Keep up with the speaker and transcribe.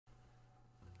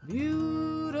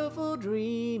Beautiful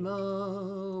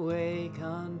dreamer, wake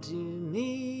unto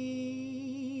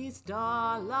me.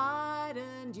 Starlight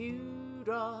and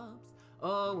dewdrops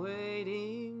are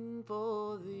waiting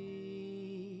for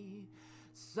thee.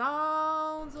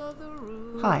 Sounds of the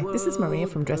rude Hi, this is Maria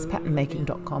from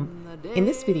DressPatternmaking.com. In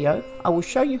this video, I will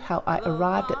show you how I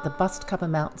arrived at the bust cup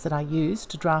amounts that I use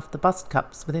to draft the bust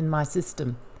cups within my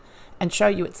system, and show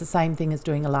you it's the same thing as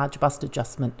doing a large bust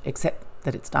adjustment, except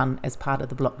that it's done as part of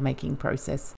the block making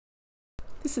process.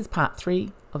 This is part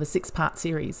 3 of a 6-part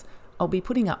series. I'll be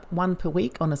putting up one per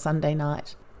week on a Sunday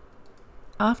night.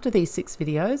 After these 6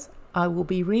 videos, I will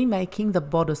be remaking the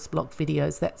Bodice Block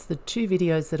videos. That's the 2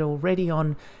 videos that are already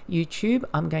on YouTube.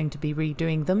 I'm going to be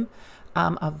redoing them.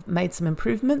 I've made some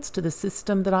improvements to the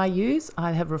system that I use.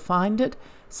 I have refined it.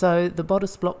 So the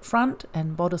Bodice Block front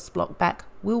and Bodice Block back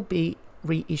will be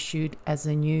reissued as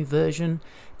a new version,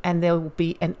 and there will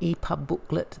be an EPUB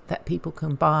booklet that people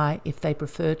can buy if they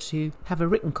prefer to have a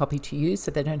written copy to use, so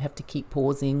they don't have to keep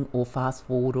pausing or fast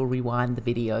forward or rewind the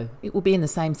video. It will be in the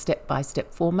same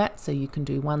step-by-step format, so you can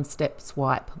do 1 step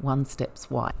swipe, 1 step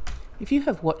swipe. If you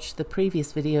have watched the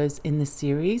previous videos in this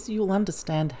series, you'll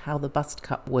understand how the bust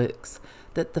cup works,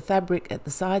 that the fabric at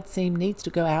the side seam needs to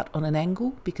go out on an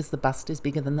angle because the bust is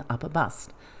bigger than the upper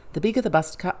bust. The bigger the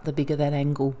bust cup, the bigger that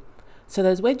angle. So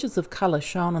those wedges of colour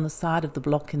shown on the side of the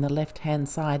block in the left-hand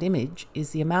side image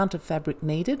is the amount of fabric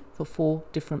needed for 4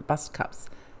 different bust cups.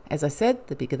 As I said,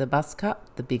 the bigger the bust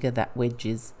cup, the bigger that wedge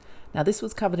is. Now this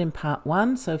was covered in part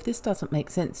 1, so if this doesn't make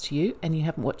sense to you and you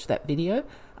haven't watched that video,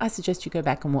 I suggest you go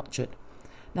back and watch it.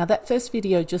 Now that first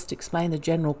video just explained the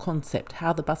general concept,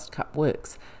 how the bust cup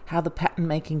works, how the pattern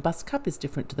making bust cup is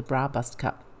different to the bra bust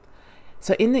cup.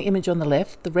 So in the image on the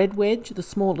left, the red wedge, the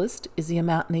smallest, is the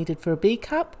amount needed for a B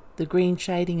cup. The green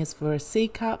shading is for a C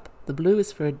cup, the blue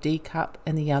is for a D cup,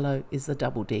 and the yellow is a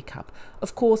double D cup.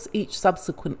 Of course, each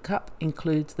subsequent cup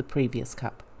includes the previous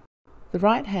cup. The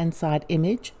right-hand side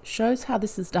image shows how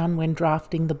this is done when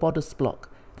drafting the bodice block.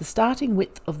 The starting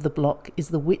width of the block is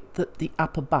the width of the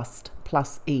upper bust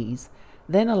plus ease.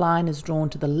 Then a line is drawn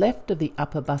to the left of the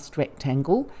upper bust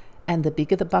rectangle, and the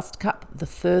bigger the bust cup, the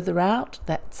further out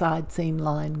that side seam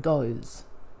line goes.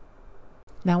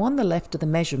 Now on the left are the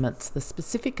measurements, the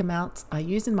specific amounts I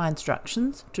use in my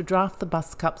instructions to draft the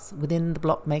bust cups within the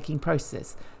block making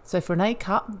process. So for an A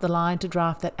cup, the line to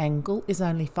draft that angle is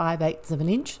only 5/8 of an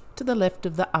inch to the left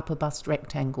of the upper bust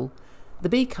rectangle. The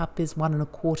B cup is 1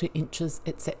 1/4 inches,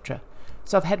 etc.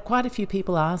 So I've had quite a few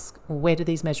people ask, well, where do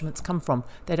these measurements come from?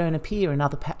 They don't appear in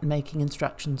other pattern making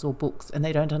instructions or books, and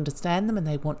they don't understand them, and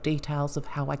they want details of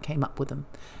how I came up with them.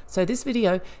 So this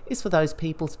video is for those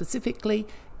people specifically,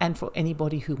 and for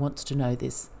anybody who wants to know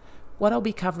this. What I'll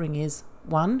be covering is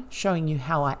 1, showing you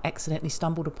how I accidentally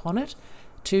stumbled upon it,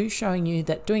 2, showing you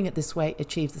that doing it this way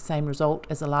achieves the same result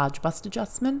as a large bust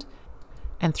adjustment,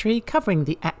 and 3, covering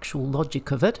the actual logic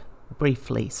of it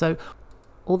briefly. So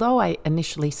although I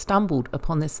initially stumbled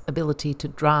upon this ability to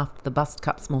draft the bust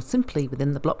cups more simply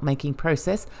within the block making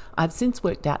process, I've since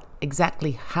worked out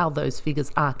exactly how those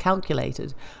figures are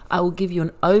calculated. I will give you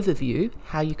an overview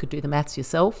how you could do the maths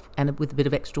yourself, and with a bit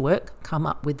of extra work come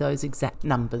up with those exact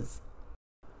numbers.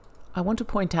 I want to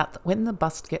point out that when the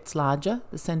bust gets larger,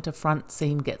 the centre front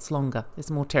seam gets longer.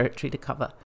 There's more territory to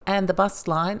cover, and the bust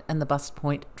line and the bust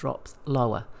point drops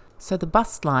lower. So the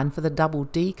bust line for the double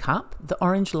D cup, the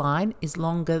orange line, is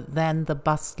longer than the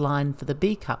bust line for the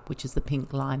B cup, which is the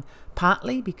pink line,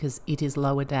 partly because it is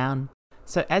lower down.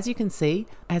 So as you can see,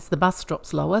 as the bust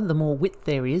drops lower, the more width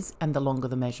there is and the longer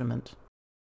the measurement.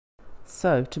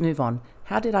 So to move on,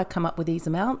 how did I come up with these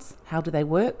amounts? How do they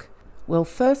work? Well,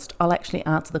 first I'll actually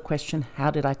answer the question,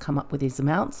 how did I come up with these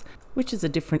amounts, which is a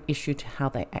different issue to how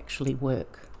they actually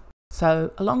work.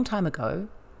 So a long time ago,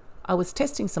 I was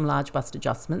testing some large bust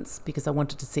adjustments because I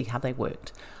wanted to see how they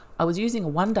worked. I was using a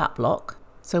 1 dart block,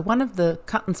 so one of the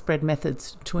cut and spread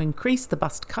methods to increase the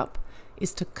bust cup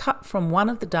is to cut from one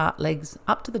of the dart legs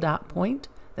up to the dart point,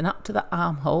 then up to the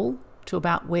armhole to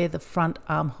about where the front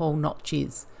armhole notch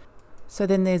is. So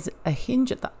then there's a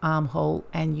hinge at the armhole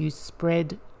and you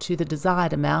spread to the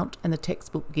desired amount, and the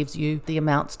textbook gives you the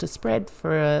amounts to spread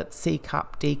for a C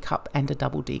cup, D cup and a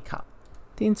double D cup.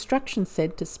 The instructions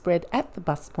said to spread at the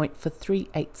bust point for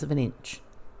 3/8 of an inch.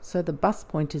 So the bust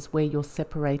point is where you're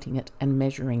separating it and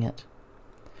measuring it.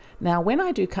 Now when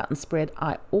I do cut and spread,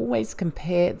 I always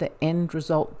compare the end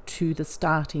result to the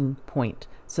starting point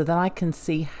so that I can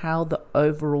see how the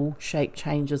overall shape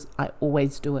changes. I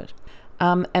always do it.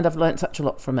 and I've learnt such a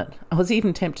lot from it. I was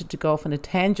even tempted to go off on a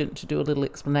tangent to do a little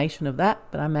explanation of that,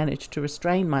 but I managed to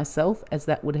restrain myself, as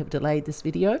that would have delayed this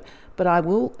video. But I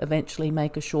will eventually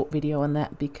make a short video on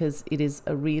that, because it is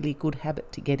a really good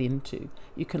habit to get into.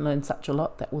 You can learn such a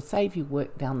lot that will save you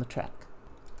work down the track.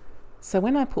 So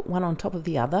when I put one on top of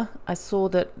the other, I saw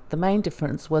that the main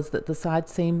difference was that the side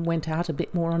seam went out a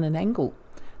bit more on an angle.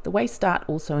 The waist dart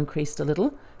also increased a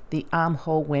little. The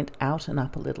armhole went out and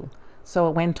up a little. So I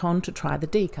went on to try the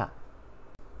D cup.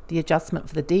 The adjustment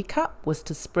for the D cup was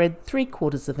to spread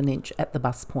 3/4 of an inch at the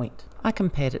bust point. I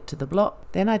compared it to the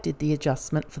block. Then I did the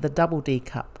adjustment for the double D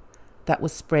cup. That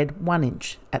was spread 1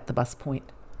 inch at the bust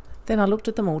point. Then I looked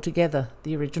at them all together,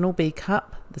 the original B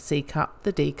cup, the C cup,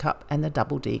 the D cup, and the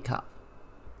double D cup.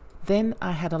 Then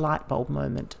I had a light bulb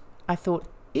moment. I thought,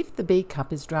 if the B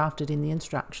cup is drafted in the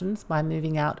instructions by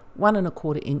moving out 1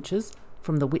 1/4 inches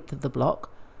from the width of the block,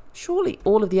 surely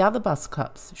all of the other bust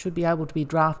cups should be able to be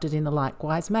drafted in a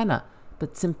likewise manner,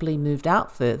 but simply moved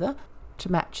out further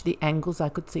to match the angles I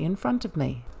could see in front of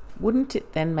me. Wouldn't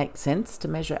it then make sense to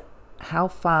measure how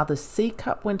far the C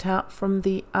cup went out from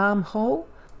the armhole?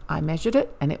 I measured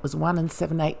it, and it was 1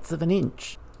 7/8 of an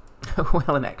inch.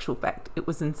 Well, in actual fact, it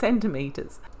was in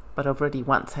centimetres, but I've already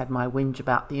once had my whinge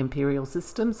about the Imperial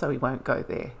system, so we won't go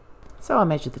there. So I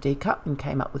measured the D cup and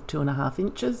came up with 2 1/2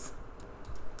 inches.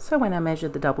 So when I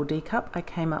measured the double D cup, I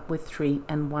came up with 3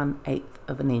 1/8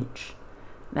 of an inch.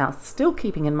 Now, still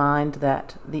keeping in mind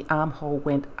that the armhole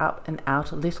went up and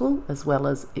out a little, as well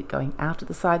as it going out of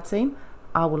the side seam,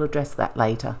 I will address that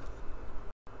later.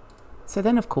 So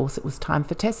then, of course, it was time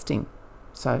for testing.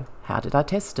 So how did I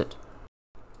test it?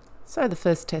 So the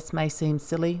first test may seem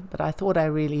silly, but I thought I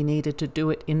really needed to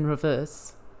do it in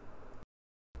reverse.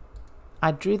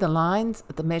 I drew the lines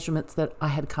at the measurements that I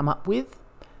had come up with,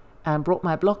 and brought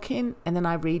my block in, and then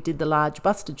I redid the large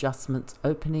bust adjustments,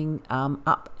 opening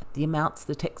up the amounts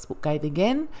the textbook gave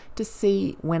again, to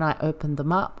see when I opened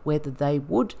them up whether they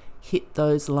would hit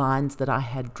those lines that I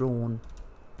had drawn.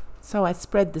 So I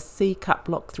spread the C cup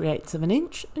block 3/8 of an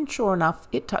inch, and sure enough,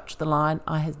 it touched the line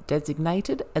I had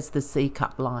designated as the C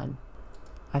cup line.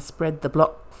 I spread the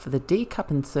block for the D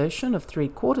cup insertion of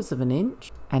 3/4 of an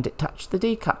inch, and it touched the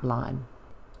D cup line.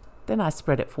 Then I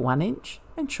spread it for 1 inch,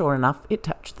 and sure enough, it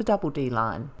touched the double D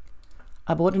line.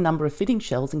 I bought a number of fitting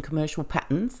shells in commercial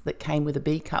patterns that came with a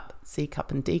B cup, C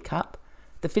cup, and D cup.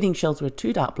 The fitting shells were a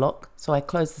 2-dart block, so I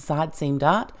closed the side seam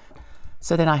dart.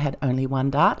 So then I had only 1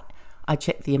 dart. I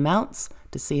checked the amounts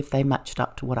to see if they matched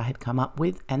up to what I had come up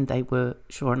with, and they were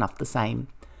sure enough the same.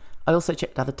 I also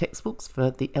checked other textbooks for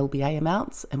the LBA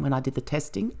amounts, and when I did the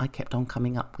testing, I kept on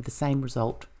coming up with the same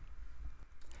result.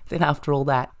 Then after all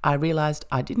that, I realised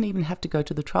I didn't even have to go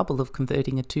to the trouble of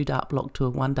converting a 2-dart block to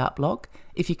a 1-dart block.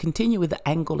 If you continue with the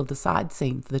angle of the side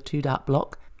seam for the 2-dart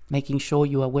block, making sure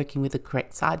you are working with the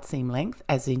correct side seam length,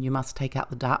 as in you must take out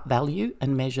the dart value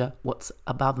and measure what's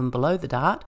above and below the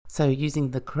dart, so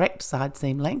using the correct side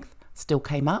seam length still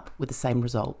came up with the same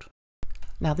result.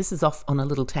 Now this is off on a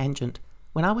little tangent.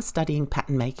 When I was studying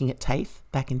pattern making at TAFE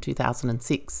back in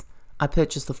 2006, I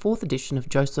purchased the 4th edition of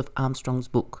Joseph Armstrong's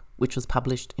book, which was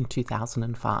published in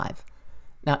 2005.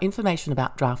 Now, information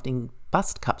about drafting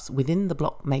bust cups within the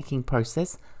block making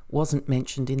process wasn't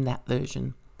mentioned in that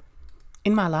version.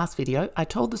 In my last video, I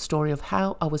told the story of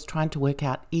how I was trying to work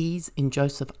out ease in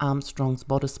Joseph Armstrong's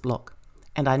bodice block,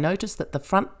 and I noticed that the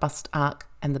front bust arc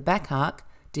and the back arc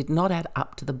did not add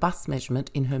up to the bust measurement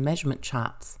in her measurement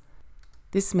charts.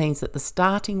 This means that the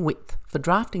starting width for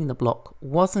drafting the block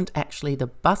wasn't actually the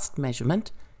bust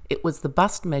measurement, it was the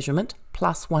bust measurement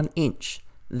plus 1 inch.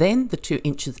 Then the 2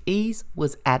 inches ease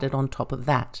was added on top of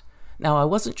that. Now I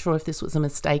wasn't sure if this was a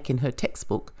mistake in her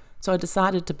textbook, so I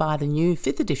decided to buy the new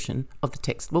 5th edition of the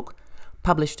textbook,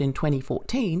 published in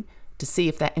 2014, to see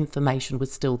if that information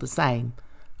was still the same.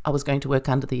 I was going to work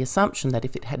under the assumption that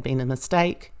if it had been a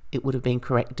mistake, it would have been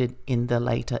corrected in the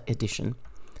later edition.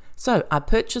 So I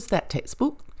purchased that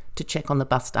textbook to check on the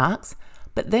bust arcs,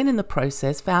 but then in the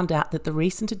process found out that the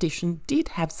recent edition did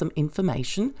have some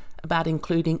information about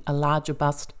including a larger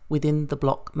bust within the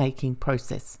block making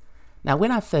process. Now when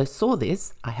I first saw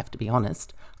this, I have to be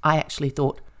honest, I actually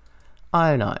thought,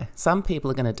 oh no, some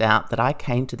people are going to doubt that I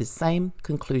came to this same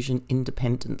conclusion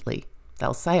independently.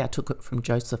 They'll say I took it from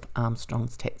Joseph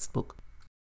Armstrong's textbook.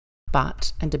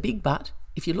 But, and a big but,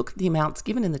 if you look at the amounts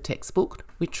given in the textbook,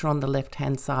 which are on the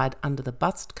left-hand side under the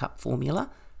bust cup formula,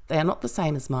 they are not the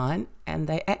same as mine, and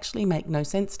they actually make no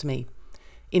sense to me.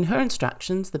 In her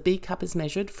instructions, the B cup is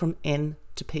measured from N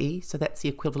to P, so that's the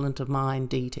equivalent of mine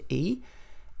D to E,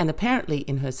 and apparently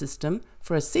in her system,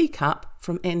 for a C cup,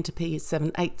 from N to P is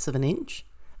 7/8 of an inch,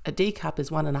 a D cup is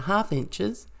 1 1/2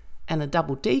 inches, And a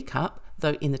double D cup,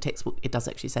 though in the textbook it does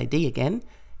actually say D again,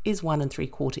 is 1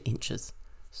 3/4 inches.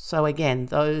 So again,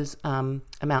 those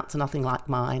amounts are nothing like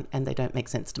mine and they don't make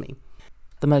sense to me.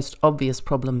 The most obvious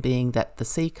problem being that the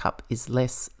C cup is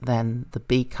less than the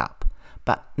B cup,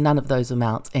 but none of those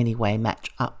amounts anyway match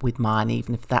up with mine,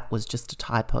 even if that was just a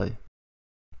typo.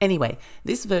 Anyway,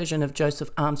 this version of Joseph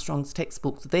Armstrong's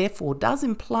textbooks therefore does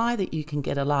imply that you can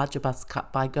get a larger bust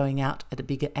cup by going out at a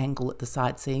bigger angle at the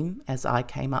side seam, as I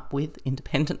came up with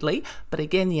independently, but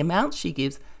again the amount she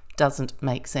gives doesn't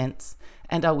make sense,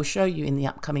 and I will show you in the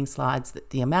upcoming slides that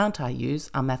the amount I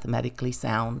use are mathematically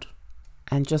sound.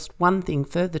 And just one thing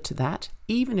further to that,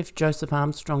 even if Joseph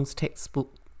Armstrong's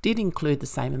textbook did include the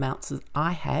same amounts as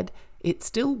I had, it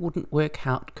still wouldn't work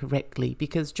out correctly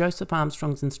because Joseph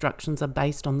Armstrong's instructions are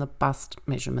based on the bust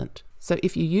measurement. So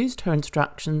if you used her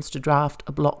instructions to draft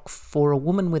a block for a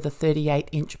woman with a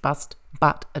 38-inch bust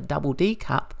but a double D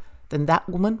cup, then that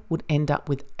woman would end up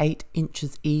with 8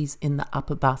 inches ease in the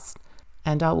upper bust.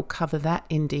 And I will cover that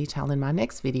in detail in my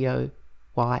next video,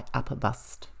 why upper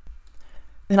bust.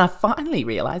 Then I finally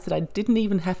realised that I didn't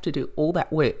even have to do all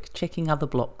that work checking other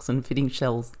blocks and fitting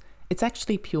shells. It's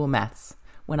actually pure maths.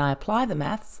 When I apply the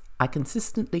maths, I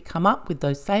consistently come up with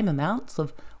those same amounts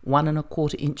of 1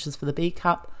 1/4 inches for the B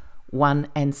cup, 1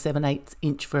 7/8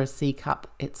 inch for a C cup,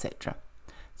 etc.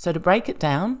 So to break it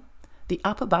down, the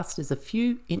upper bust is a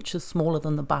few inches smaller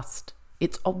than the bust.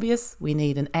 It's obvious we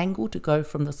need an angle to go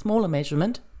from the smaller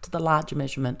measurement to the larger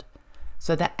measurement.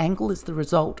 So that angle is the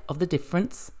result of the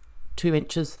difference, 2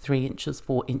 inches, 3 inches,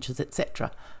 4 inches,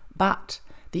 etc. But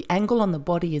the angle on the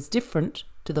body is different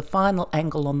to the final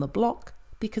angle on the block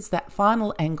because that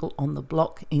final angle on the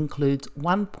block includes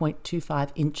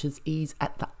 1.25 inches ease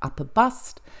at the upper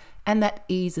bust, and that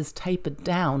ease is tapered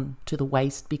down to the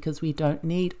waist because we don't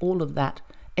need all of that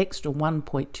extra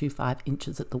 1.25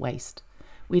 inches at the waist.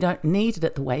 We don't need it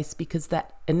at the waist because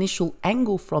that initial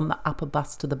angle from the upper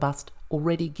bust to the bust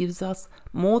already gives us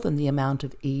more than the amount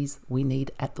of ease we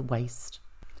need at the waist.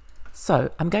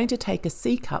 So I'm going to take a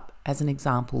C cup as an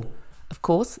example. Of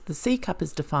course, the C cup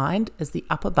is defined as the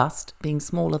upper bust being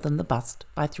smaller than the bust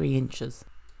by 3 inches.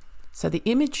 So the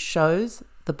image shows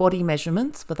the body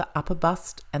measurements for the upper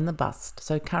bust and the bust.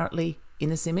 So currently in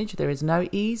this image there is no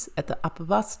ease at the upper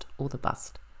bust or the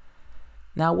bust.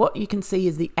 Now what you can see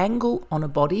is the angle on a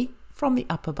body from the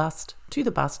upper bust to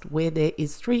the bust where there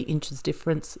is 3 inches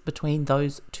difference between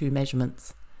those two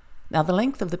measurements. Now the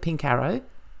length of the pink arrow,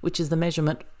 which is the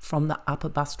measurement from the upper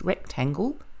bust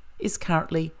rectangle, is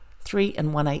currently 3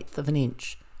 1/8 of an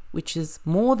inch, which is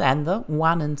more than the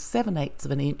 1 7/8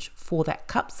 of an inch for that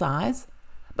cup size,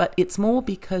 but it's more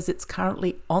because it's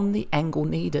currently on the angle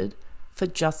needed for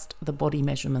just the body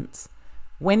measurements.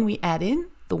 When we add in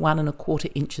the 1 1/4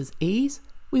 inches ease,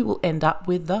 we will end up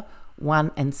with the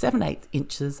 1 7/8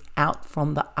 inches out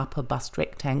from the upper bust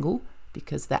rectangle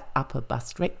because that upper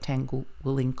bust rectangle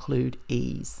will include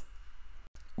ease.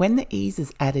 When the ease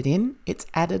is added in, it's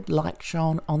added like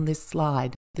shown on this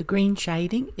slide. The green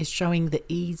shading is showing the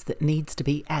ease that needs to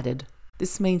be added.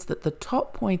 This means that the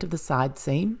top point of the side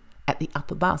seam at the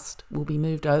upper bust will be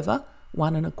moved over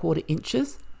 1 1/4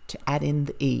 inches to add in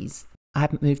the ease. I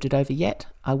haven't moved it over yet.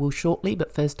 I will shortly,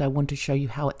 but first I want to show you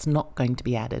how it's not going to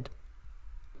be added.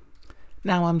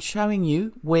 Now I'm showing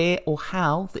you where or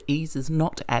how the ease is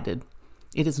not added.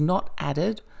 It is not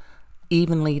added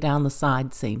evenly down the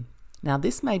side seam. Now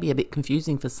this may be a bit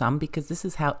confusing for some because this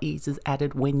is how ease is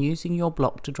added when using your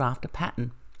block to draft a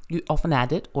pattern. You often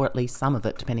add it, or at least some of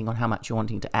it depending on how much you're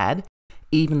wanting to add,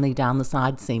 evenly down the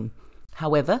side seam.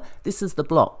 However, this is the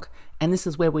block, and this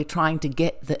is where we're trying to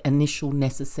get the initial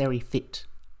necessary fit.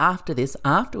 After this,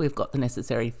 after we've got the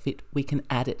necessary fit, we can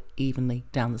add it evenly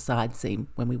down the side seam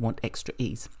when we want extra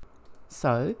ease.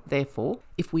 So therefore,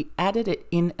 if we added it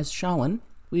in as shown,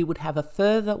 we would have a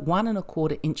further 1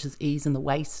 1/4 inches ease in the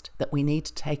waist that we need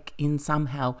to take in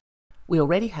somehow. We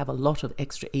already have a lot of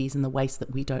extra ease in the waist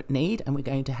that we don't need, and we're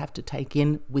going to have to take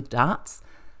in with darts.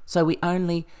 So we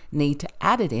only need to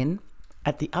add it in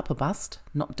at the upper bust,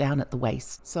 not down at the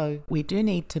waist. So we do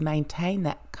need to maintain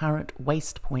that current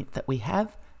waist point that we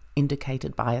have,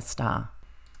 indicated by a star.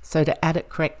 So to add it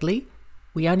correctly,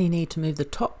 we only need to move the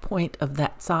top point of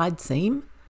that side seam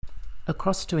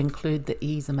across to include the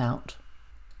ease amount.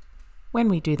 When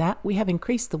we do that, we have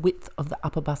increased the width of the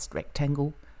upper bust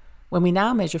rectangle. When we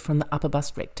now measure from the upper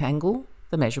bust rectangle,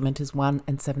 the measurement is 1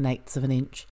 7/8 of an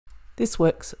inch. This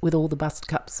works with all the bust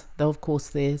cups, though of course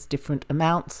there's different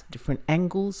amounts, different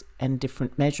angles and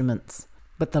different measurements,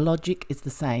 but the logic is the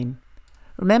same.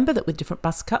 Remember that with different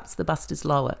bust cups, the bust is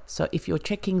lower. So if you're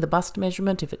checking the bust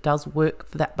measurement, if it does work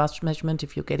for that bust measurement,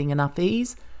 if you're getting enough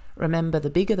ease, Remember, the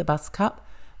bigger the bust cup,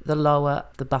 the lower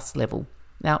the bust level.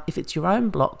 Now, if it's your own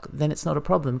block, then it's not a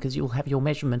problem because you'll have your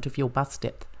measurement of your bust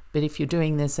depth. But if you're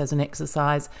doing this as an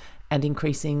exercise and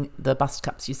increasing the bust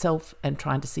cups yourself and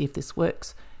trying to see if this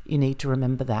works, you need to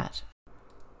remember that.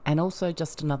 And also,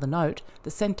 just another note,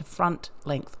 the centre front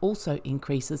length also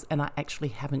increases, and I actually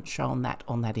haven't shown that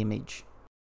on that image.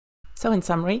 So in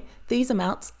summary, these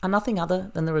amounts are nothing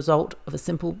other than the result of a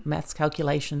simple maths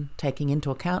calculation taking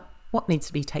into account what needs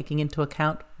to be taken into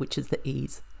account, which is the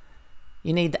ease.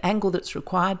 You need the angle that's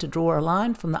required to draw a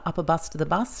line from the upper bust to the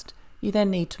bust. You then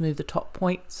need to move the top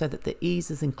point so that the ease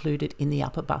is included in the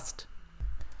upper bust.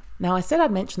 Now, I said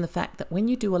I'd mention the fact that when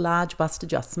you do a large bust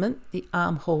adjustment, the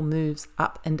armhole moves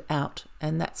up and out,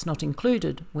 and that's not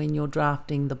included when you're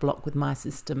drafting the block with my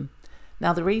system.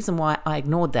 Now, the reason why I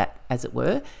ignored that, as it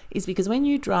were, is because when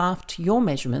you draft to your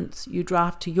measurements, you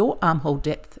draft to your armhole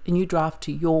depth and you draft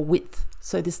to your width.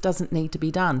 So this doesn't need to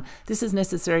be done. This is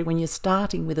necessary when you're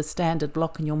starting with a standard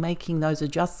block and you're making those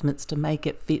adjustments to make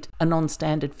it fit a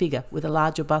non-standard figure with a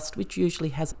larger bust, which usually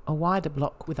has a wider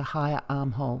block with a higher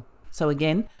armhole. So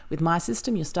again, with my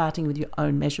system, you're starting with your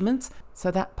own measurements,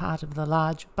 so that part of the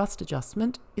large bust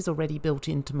adjustment is already built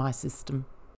into my system.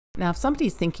 Now, if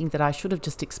somebody's thinking that I should have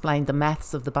just explained the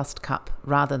maths of the bust cup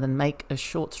rather than make a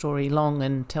short story long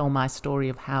and tell my story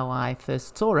of how I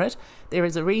first saw it, there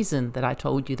is a reason that I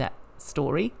told you that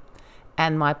story.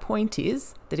 And my point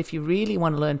is that if you really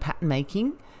want to learn pattern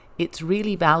making, it's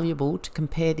really valuable to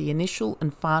compare the initial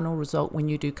and final result when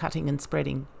you do cutting and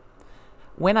spreading.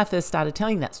 When I first started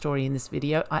telling that story in this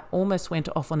video, I almost went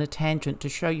off on a tangent to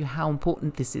show you how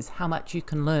important this is, how much you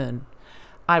can learn.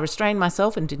 I restrained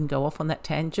myself and didn't go off on that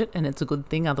tangent, and it's a good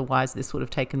thing, otherwise this would have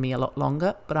taken me a lot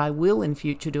longer, but I will in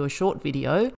future do a short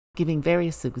video giving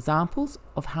various examples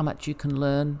of how much you can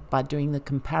learn by doing the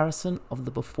comparison of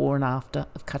the before and after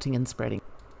of cutting and spreading.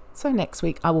 So next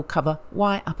week I will cover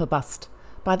why upper bust.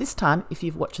 By this time, if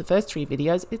you've watched the first 3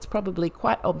 videos, it's probably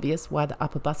quite obvious why the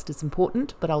upper bust is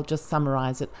important, but I'll just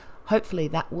summarize it. Hopefully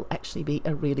that will actually be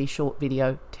a really short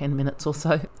video, 10 minutes or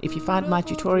so. If you find my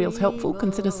tutorials helpful,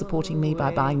 consider supporting me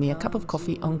by buying me a cup of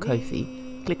coffee on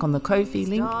Ko-fi. Click on the Ko-fi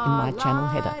link in my channel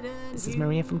header. This is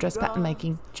Maria from Dress Pattern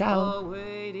Making. Ciao!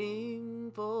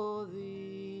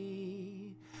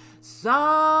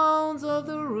 Sounds of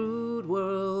the rude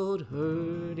world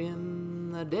heard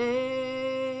in the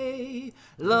day,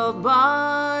 loved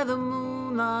by the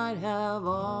moonlight have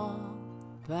all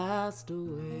passed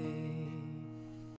away.